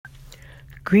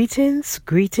Greetings,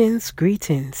 greetings,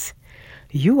 greetings.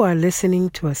 You are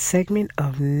listening to a segment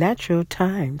of Natural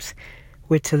Times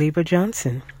with Taliba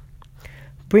Johnson,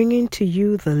 bringing to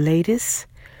you the latest,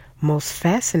 most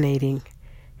fascinating,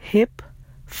 hip,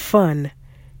 fun,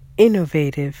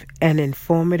 innovative, and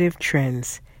informative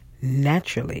trends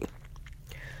naturally.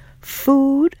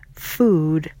 Food.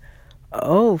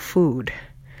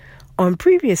 On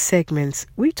previous segments,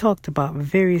 we talked about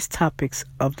various topics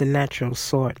of the natural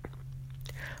sort.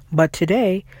 But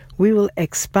today, we will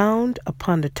expound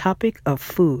upon the topic of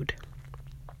food.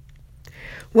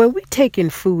 When we take in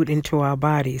food into our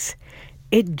bodies,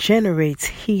 it generates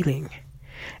healing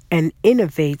and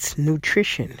innovates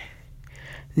nutrition.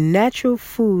 Natural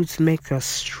foods make us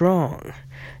strong,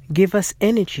 give us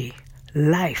energy,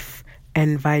 life,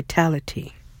 and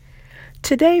vitality.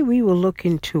 Today, we will look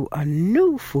into a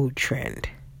new food trend.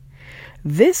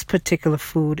 This particular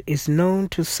food is known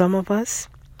to some of us,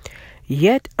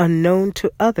 yet unknown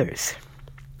to others.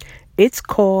 It's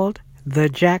called the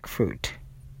jackfruit.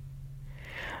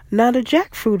 Now, the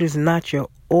jackfruit is not your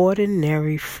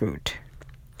ordinary fruit.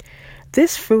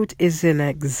 This fruit is an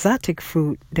exotic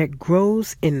fruit that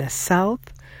grows in the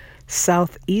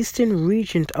southeastern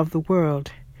region of the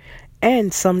world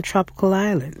and some tropical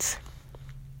islands.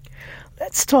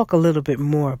 Let's talk a little bit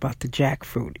more about the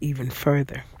jackfruit even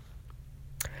further.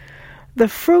 The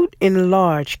fruit in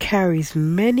large carries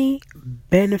many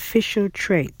beneficial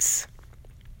traits.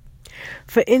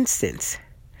 For instance,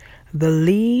 the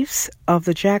leaves of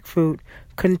the jackfruit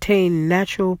contain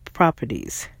natural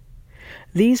properties.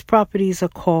 These properties are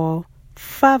called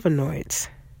flavonoids.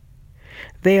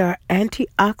 They are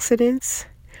antioxidants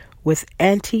with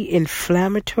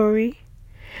anti-inflammatory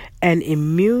and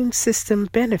immune system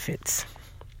benefits.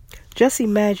 Just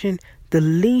imagine the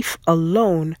leaf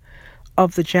alone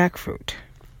of the jackfruit.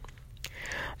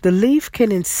 The leaf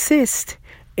can assist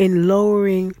in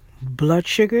lowering blood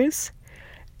sugars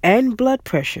and blood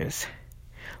pressures,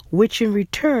 which in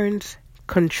return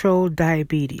control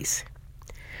diabetes.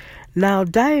 Now,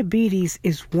 diabetes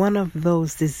is one of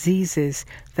those diseases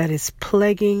that is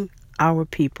plaguing our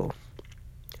people.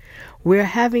 We're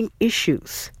having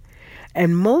issues,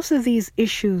 and most of these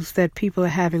issues that people are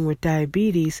having with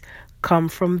diabetes come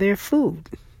from their food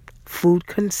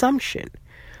consumption,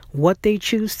 what they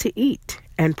choose to eat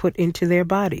and put into their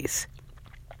bodies.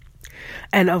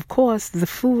 And of course, the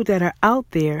food that are out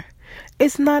there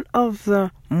is not of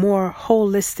the more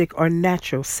holistic or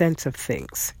natural sense of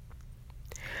things.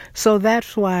 So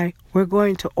that's why we're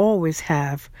going to always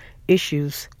have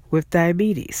issues with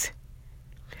diabetes.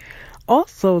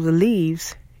 Also, the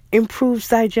leaves improves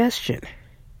digestion.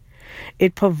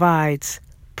 It provides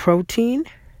protein,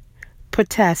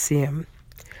 potassium,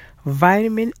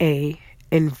 vitamin A,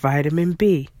 and vitamin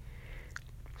B.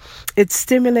 It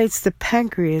stimulates the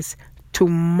pancreas to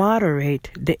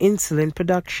moderate the insulin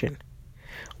production,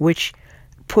 which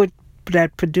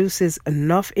produces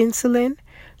enough insulin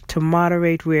to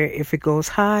moderate where if it goes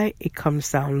high, it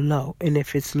comes down low. And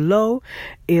if it's low,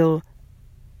 it'll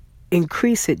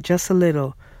increase it just a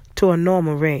little to a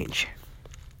normal range.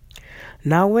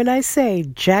 Now, when I say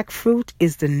jackfruit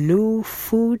is the new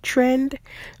food trend,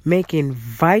 making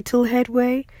vital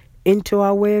headway into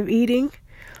our way of eating,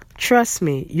 trust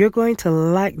me, you're going to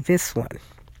like this one.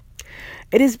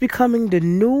 It is becoming the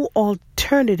new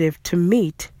alternative to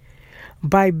meat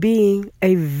by being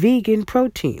a vegan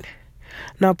protein.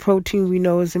 Now, protein we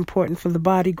know is important for the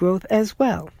body growth as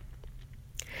well.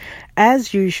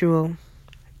 As usual,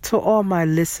 to all my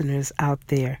listeners out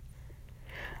there,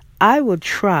 I will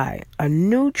try a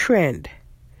new trend,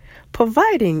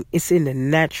 providing it's in the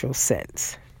natural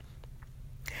sense.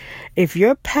 If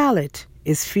your palate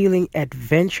is feeling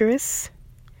adventurous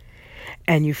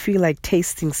and you feel like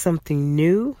tasting something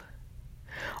new,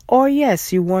 or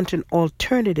yes, you want an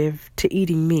alternative to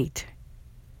eating meat,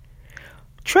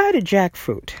 try the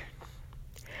jackfruit.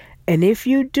 And if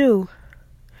you do,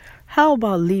 how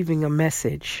about leaving a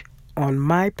message on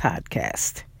my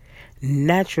podcast,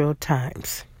 Natural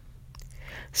Times?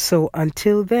 So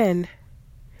until then,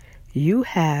 you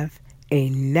have a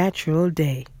natural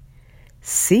day.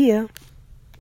 See ya.